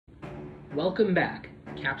Welcome back.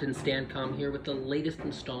 Captain Stancom here with the latest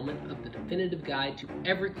installment of the definitive guide to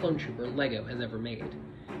every clone trooper LEGO has ever made.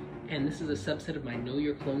 And this is a subset of my Know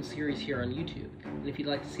Your Clone series here on YouTube. And if you'd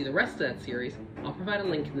like to see the rest of that series, I'll provide a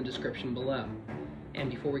link in the description below. And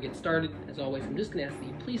before we get started, as always, I'm just going to ask that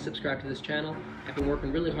you please subscribe to this channel. I've been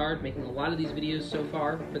working really hard making a lot of these videos so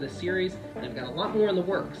far for this series, and I've got a lot more in the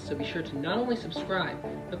works, so be sure to not only subscribe,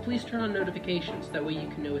 but please turn on notifications, that way you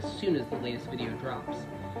can know as soon as the latest video drops.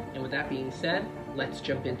 And with that being said, let's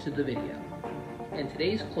jump into the video. And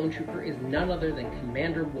today's clone trooper is none other than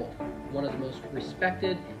Commander Wolffe, one of the most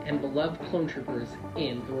respected and beloved clone troopers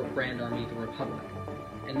in the Grand Army of the Republic.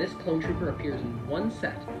 And this clone trooper appears in one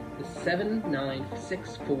set, the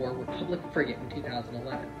 7964 Republic Frigate in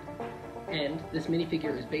 2011. And this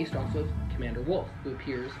minifigure is based off of Commander Wolffe, who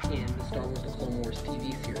appears in the Star Wars The Clone Wars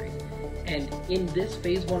TV series. And in this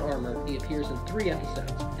Phase 1 armor, he appears in 3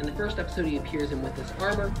 episodes. And the first episode he appears in with this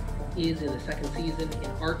armor is in the second season in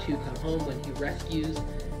R2 Come Home, when he rescues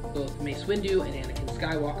both Mace Windu and Anakin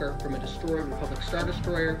Skywalker from a destroyed Republic Star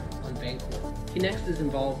Destroyer on Vancouver. He next is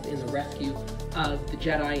involved in the rescue of the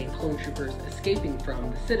Jedi and clone troopers escaping from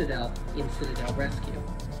the Citadel in Citadel Rescue.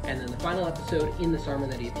 And then the final episode in this armor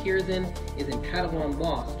that he appears in is in Padawan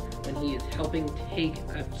Lost, when he is helping take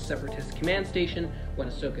a Separatist command station when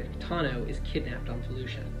Ahsoka Tano is kidnapped on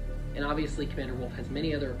Felucia. And obviously Commander Wolffe has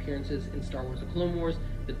many other appearances in Star Wars The Clone Wars,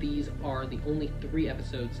 but these are the only 3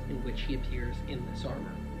 episodes in which he appears in this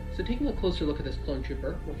armor. So taking a closer look at this clone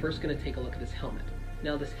trooper, we're first going to take a look at his helmet.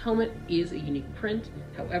 Now this helmet is a unique print,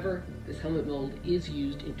 however, this helmet mold is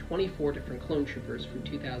used in 24 different clone troopers from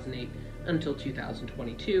 2008 until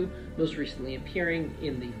 2022, most recently appearing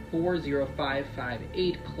in the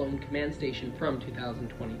 40558 Clone Command Station from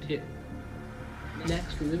 2022.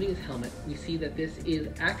 Next, removing his helmet, we see that this is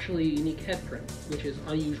actually a unique head print, which is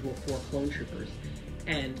unusual for clone troopers.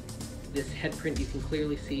 And this head print, you can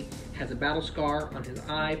clearly see, has a battle scar on his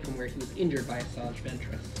eye from where he was injured by Asajj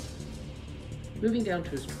Ventress. Moving down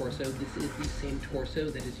to his torso, this is the same torso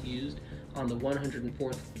that is used on the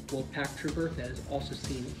 104th Wolfpack Trooper that is also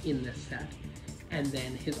seen in this set. And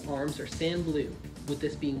then his arms are sand blue, with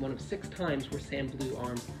this being one of 6 times where sand blue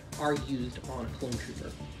arms are used on a clone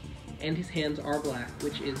trooper. And his hands are black,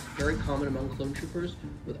 which is very common among clone troopers,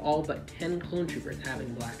 with all but 10 clone troopers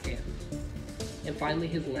having black hands. And finally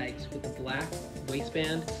his legs, with the black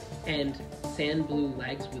waistband and sand blue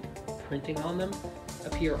legs with printing on them,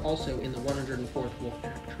 appear also in the 104th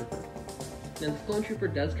Wolfpack Trooper. Now the clone trooper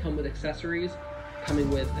does come with accessories, coming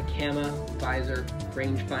with a cama, visor,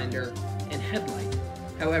 rangefinder, and headlight.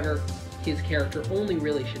 However, his character only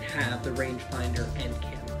really should have the rangefinder and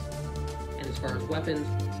cama. And as far as weapons,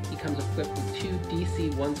 he comes equipped with 2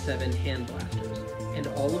 DC-17 hand blasters, and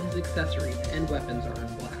all of his accessories and weapons are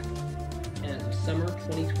in black. And as of summer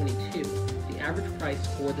 2022, the average price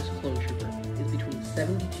for this clone trooper is between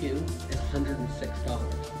 $72 and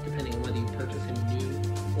 $106, depending on whether you purchase him new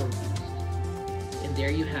or used. And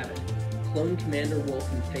there you have it, Clone Commander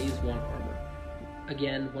Wolffe in Phase 1 armor.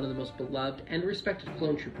 Again, one of the most beloved and respected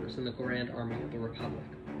clone troopers in the Grand Army of the Republic.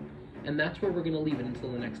 And that's where we're going to leave it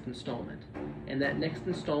until the next installment. And that next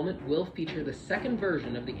installment will feature the second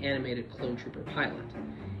version of the animated clone trooper pilot.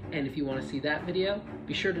 And if you want to see that video,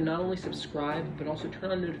 be sure to not only subscribe, but also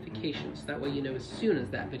turn on notifications, that way you know as soon as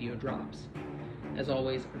that video drops. As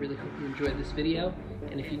always, I really hope you enjoyed this video,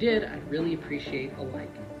 and if you did, I'd really appreciate a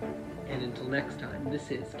like. And until next time,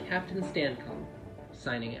 this is Captain Stancom,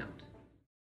 signing out.